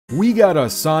We got a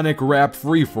Sonic rap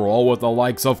free-for-all with the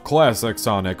likes of Classic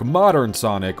Sonic, Modern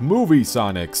Sonic, Movie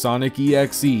Sonic,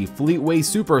 Sonic.EXE, Fleetway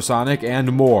Supersonic, and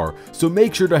more. So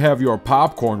make sure to have your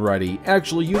popcorn ready.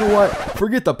 Actually, you know what?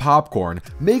 Forget the popcorn.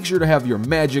 Make sure to have your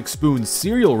Magic Spoon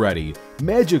cereal ready.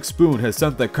 Magic Spoon has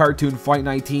sent the Cartoon Fight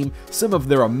Night team some of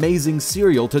their amazing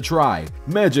cereal to try.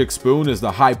 Magic Spoon is the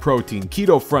high-protein,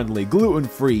 keto-friendly,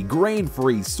 gluten-free,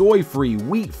 grain-free, soy-free,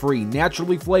 wheat-free,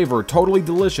 naturally flavored, totally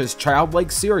delicious,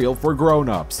 childlike cereal for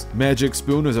grown-ups. Magic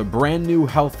Spoon is a brand new,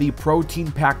 healthy,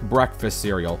 protein-packed breakfast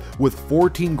cereal with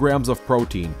 14 grams of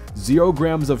protein, 0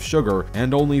 grams of sugar,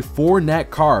 and only 4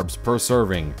 net carbs per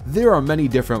serving. There are many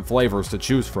different flavors to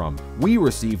choose from. We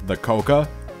received the Coca,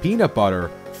 peanut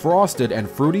butter, frosted, and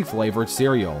fruity flavored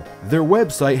cereal. Their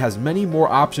website has many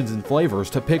more options and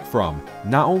flavors to pick from.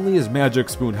 Not only is Magic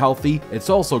Spoon healthy, it's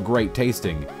also great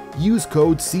tasting. Use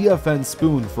code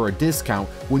CFNSPOON for a discount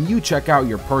when you check out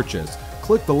your purchase.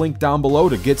 Click the link down below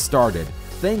to get started.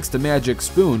 Thanks to Magic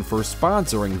Spoon for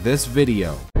sponsoring this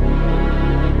video.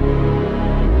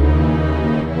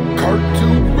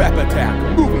 Cartoon Rap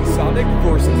Attack, Movie Sonic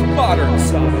vs. Modern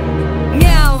Sonic.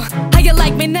 Now, how you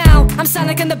like me now? I'm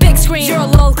Sonic on the big screen, you're a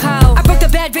lol cow. I broke the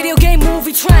bad video game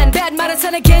movie trend. Bad modern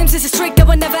Sonic games is a streak that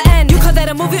will never end. You call that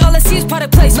a movie, all I see is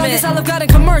product placement. Longest Olive Garden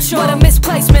commercial, what a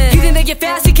misplacement. You think that you're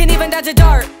fast, you can't even dodge a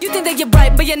dart. You think that you're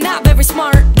bright, but you're not very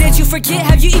smart. Did you forget,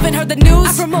 have you even heard the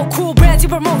news? I promote cool brands, you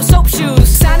promote soap shoes.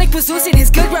 Sonic was losing his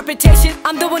good reputation.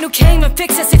 I'm the one who came and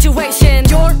fixed the situation.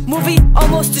 Your movie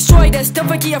almost destroyed us. Don't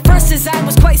forget your first design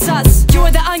was quite sus. You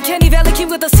were the uncanny valley king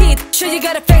with those teeth. Sure you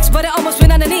got it fixed, but it almost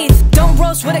went underneath. Don't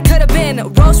roast what it could have been,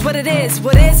 roast what it is.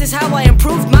 What is how I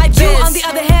improved my biz. You, on the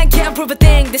other hand, can't improve a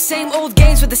thing. The same old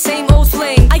games with the same old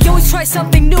fling. I always try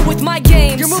something new with my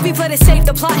games. Your movie played it safe,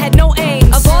 the plot had no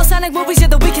aims. Of all Sonic movies, you're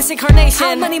the weakest incarnation.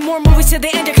 How many more movies till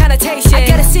they end your connotation? I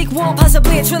got a sequel,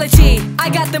 possibly a trilogy. I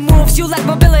got the moves, you lack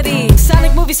mobility.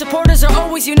 Sonic movie supporters are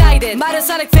always united. Modern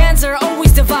Sonic fans are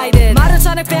always divided. Modern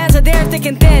Sonic fans are there thick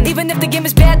and thin. Even if the game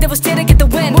is bad, they will stay to get the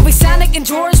win. Movie Sonic and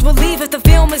George will leave if the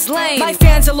film is lame. My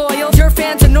fans are loyal, your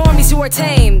fans are normies who are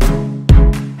tamed.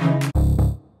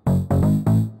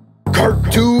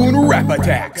 Cartoon Rap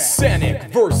Attack, Sonic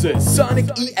vs.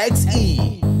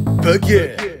 Sonic.EXE.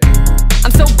 Begin.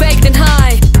 I'm so baked and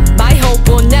high, my hope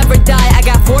will never die. I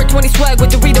got 420 swag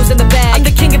with Doritos in the bag. I'm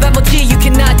the king of MLG, you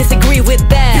cannot disagree with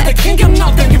that. You're the king of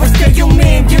nothing, you a stay, you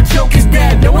mean. Your joke is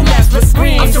bad, no one laughs but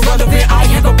screams. I'm so relevant, I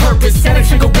have a purpose. Sonic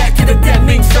should go back to the dead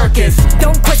mean circus.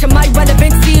 Don't question my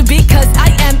relevancy, because I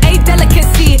am a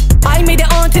delicacy. I made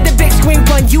it onto the big screen,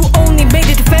 but you only made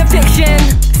it to fanfiction.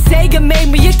 Sega made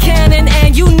me a canon,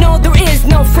 and you know there is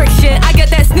no friction. I got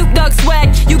that Snoop Dogg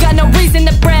swag, you got no reason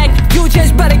to brag. You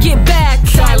just better get back.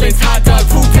 Silence, hot dog,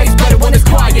 food tastes better when it's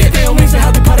quiet. Fail means a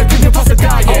healthy product in your pasta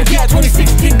diet. Oh yeah,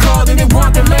 2016 called and they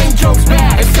want the lame jokes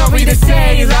back. And sorry to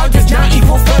say, loud does not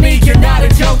equal funny. You're not a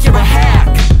joke, you're a hack.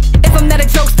 If I'm not a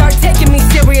joke, start taking me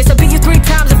serious. I'll beat you 3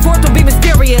 times, the 4th will be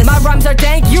mysterious. My rhymes are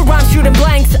dank, you rhyme shooting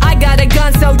blanks. I got a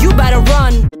gun, so you better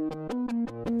run.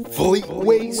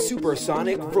 Fleetway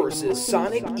Supersonic vs.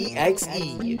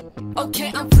 Sonic.EXE.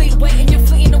 Okay, I'm Fleetway and you're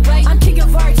fleeing away. I'm king of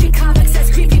RG comics,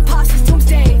 that's creepy pastas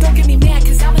doomsday. Don't get me mad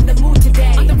cause I'm in the mood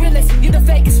today. I'm the realest, you're the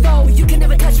fakest foe. You can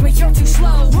never touch me, you're too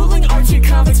slow. Ruling RG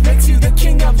comics makes you the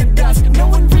king of the dust. No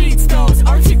one reads those,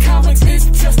 RG comics is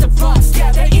just a bust.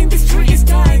 Yeah, the industry is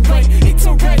dying, but it's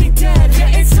already dead.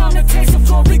 Yeah, it's on the taste of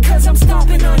glory cause I'm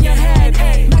stomping on your head.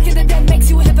 Ay. Knocking the dead makes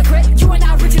you a hypocrite. You are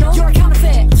not original, you're a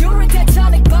counterfeit. You're a dead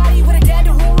Sonic body with a dead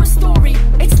horror story.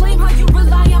 It's lame how you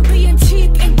rely on being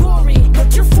cheap and gory.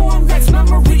 But your form lacks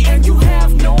memory and you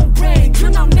have no brain.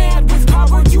 You're not mad with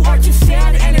power, you are just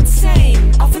sad and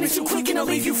insane. I'll finish you quick and I'll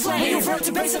leave you flame. You revert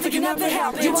to base, I think it never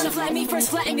happens. You wanna flat me first,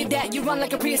 flatten me that. You run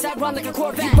like a Prius, I run like a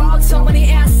Corvette. You borrowed so many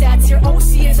assets, your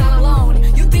OC is on a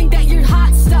loan. You think that you're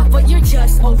hot stuff, but you're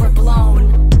just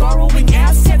overblown. Borrowing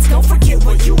assets, don't forget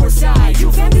what you reside.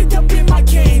 You've ended up in my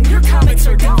game, your comics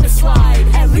are down to slide.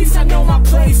 At least I know my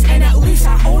place, and at least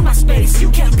I own my space.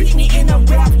 You can't beat me in a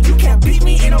rap, you can't beat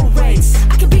me in a race.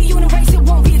 I can beat you in a race, it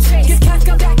won't be a chase. Your cat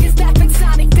got back his back, and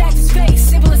Sonic back his face.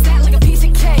 Simple as that, like a piece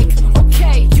of cake.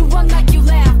 Okay, you run like you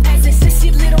laugh, as a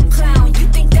sissy little clown. You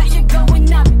think that you're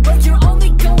going up, but you're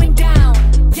only going down.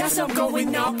 Yes, I'm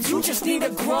going up, you just need to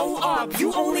grow up.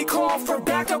 You only call for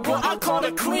backup, but I call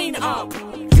to clean up.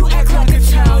 You act like a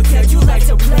child, yeah, you like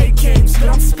to play games. But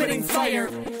I'm spitting fire,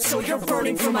 so you're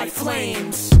burning from my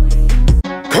flames.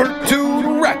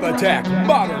 Cartoon Rap Attack,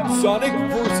 Modern Sonic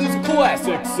vs.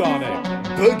 Classic Sonic.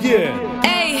 Begin.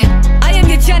 Hey, I am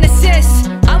your genesis.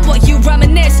 I'm what you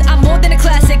reminisce. I'm more than a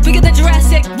classic, bigger than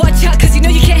Jurassic. Watch out, cause you know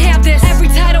you can't have this. Every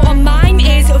title of mine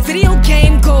is a video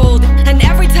game gold.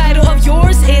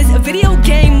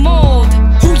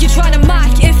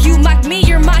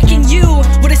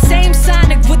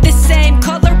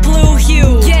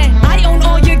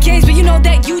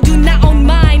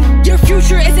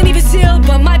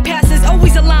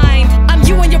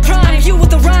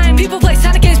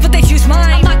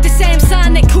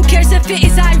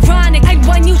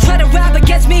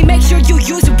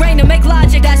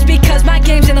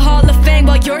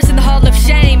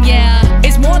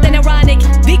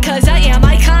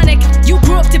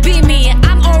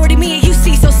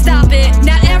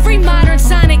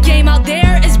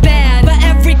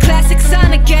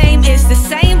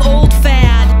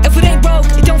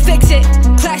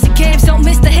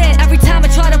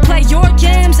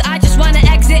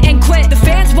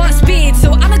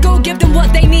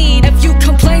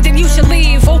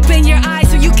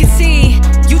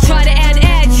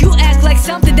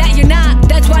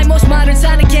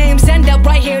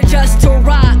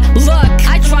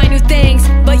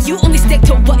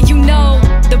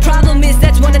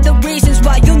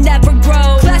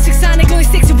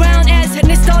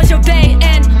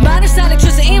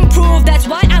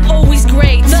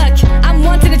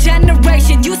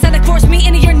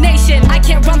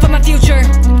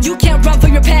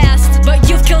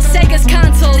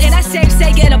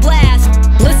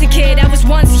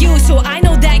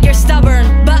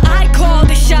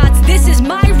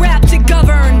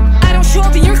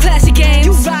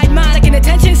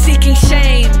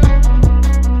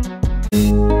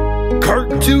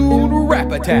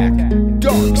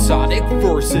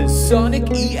 versus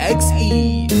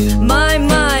Sonic.EXE. My,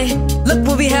 look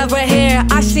what we have right here.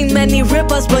 I've seen many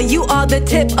rip-offs, but you are the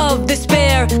tip of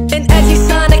despair. An edgy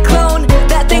Sonic clone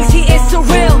that thinks he is so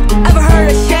real. Ever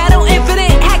heard of Shadow Infinite?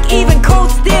 Heck, even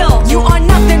Cold Steel. You are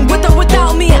nothing with or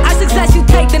without me. I suggest you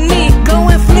take the knee. Go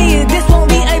and flee, this won't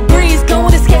be a breeze. Go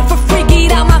and escape for free,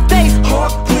 get out my face.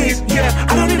 Hawk, please, yeah,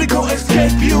 I don't need to go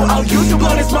escape you. I'll use your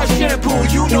blood as my shampoo.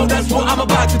 You know that's what I'm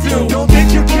about to do. Don't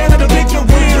think you can, I don't think you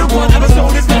will. Your one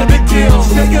episode is not a big deal.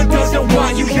 Sega doesn't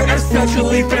want you here,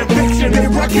 essentially fan fiction. They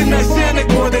recognize Sonic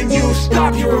more than you.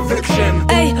 Stop your eviction.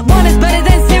 Hey, one is better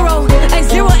than zero, and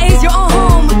zero is your own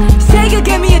home. Sega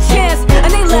gave me a chance,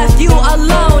 and they left you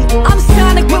alone. I'm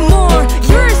Sonic with more,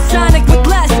 you're Sonic with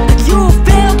less. You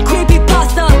failed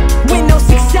creepypasta with no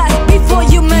success. Before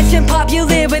you mention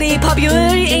popularity,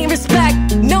 popularity ain't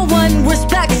respect. No one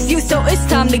respects you, so it's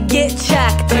time to get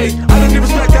checked. Hey, I don't need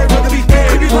respect, I'd rather be fair.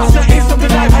 Creepypasta ain't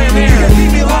something I pioneer. You can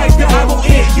leave me lies that I won't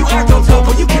eat. You act on top,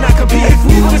 but you cannot compete. If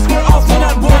we wanna square off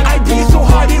one-on-one, I'd be so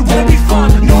hard, it wouldn't be fun.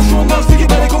 No showing love, so you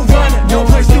better go run. No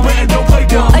place to it and don't play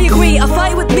dumb. I agree, a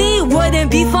fight with me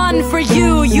wouldn't be fun for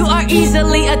you. You are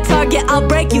easily a target, I'll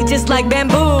break you just like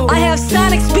bamboo. I have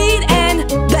Sonic speed and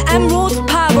the Emerald's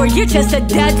power. You're just a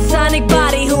dead Sonic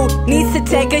body who needs to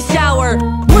take a shower.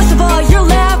 Worst of all, your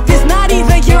laugh is not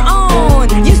even your own.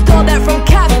 You stole that from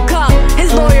Kafka,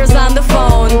 his lawyer's on the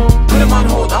phone. Put him on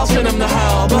hold, I'll send him to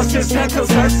hell. Bust his head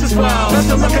cause hurts as well. Best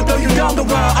of luck, I throw you down the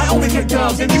well. I only take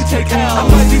dubs and you take L. I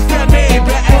might be fan-made,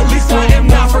 but at least I am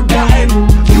not forgotten.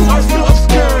 You are still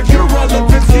obscured, your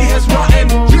relevancy has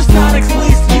rotten. You're Sonic's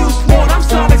least used one, I'm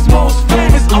Sonic's most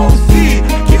famous OC.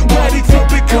 Get ready to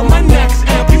become my next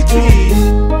amputee.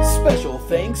 Special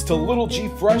thanks to Little G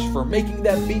Fresh for making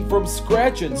that beat from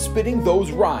scratch and spitting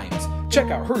those rhymes. Check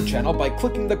out her channel by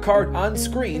clicking the card on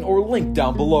screen or link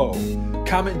down below.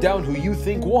 Comment down who you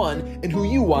think won and who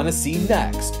you want to see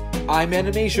next. I'm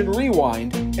Animation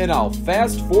Rewind, and I'll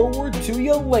fast forward to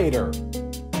you later.